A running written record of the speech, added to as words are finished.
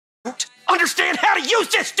understand how to use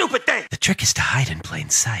this stupid thing! The trick is to hide in plain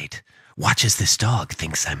sight. Watch as this dog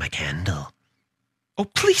thinks I'm a candle. Oh,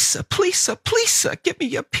 please, sir, give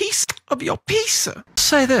me a piece of your pizza.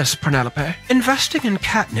 Say this, Penelope. Investing in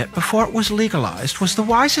catnip before it was legalized was the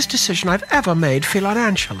wisest decision I've ever made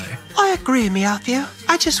financially. I agree, Matthew.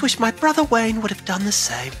 I just wish my brother Wayne would have done the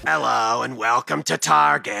same. Hello, and welcome to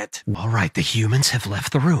Target. All right, the humans have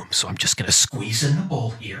left the room, so I'm just gonna squeeze in the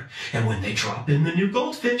bowl here, and when they drop in the new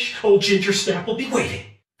goldfish, old Ginger Snap will be waiting.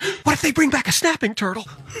 What if they bring back a snapping turtle?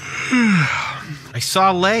 I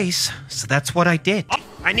saw Lace, so that's what I did. Oh,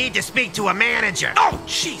 I need to speak to a manager. Oh,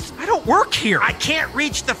 jeez, I don't work here. I can't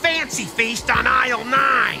reach the fancy feast on aisle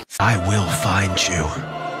 9. I will find you,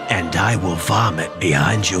 and I will vomit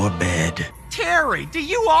behind your bed. Terry, do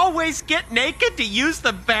you always get naked to use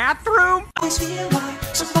the bathroom? I see why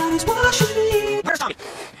somebody's watching me. Where's Tommy?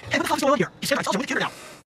 Hey, what the fuck's going on here? He's standing by, tell me what the now.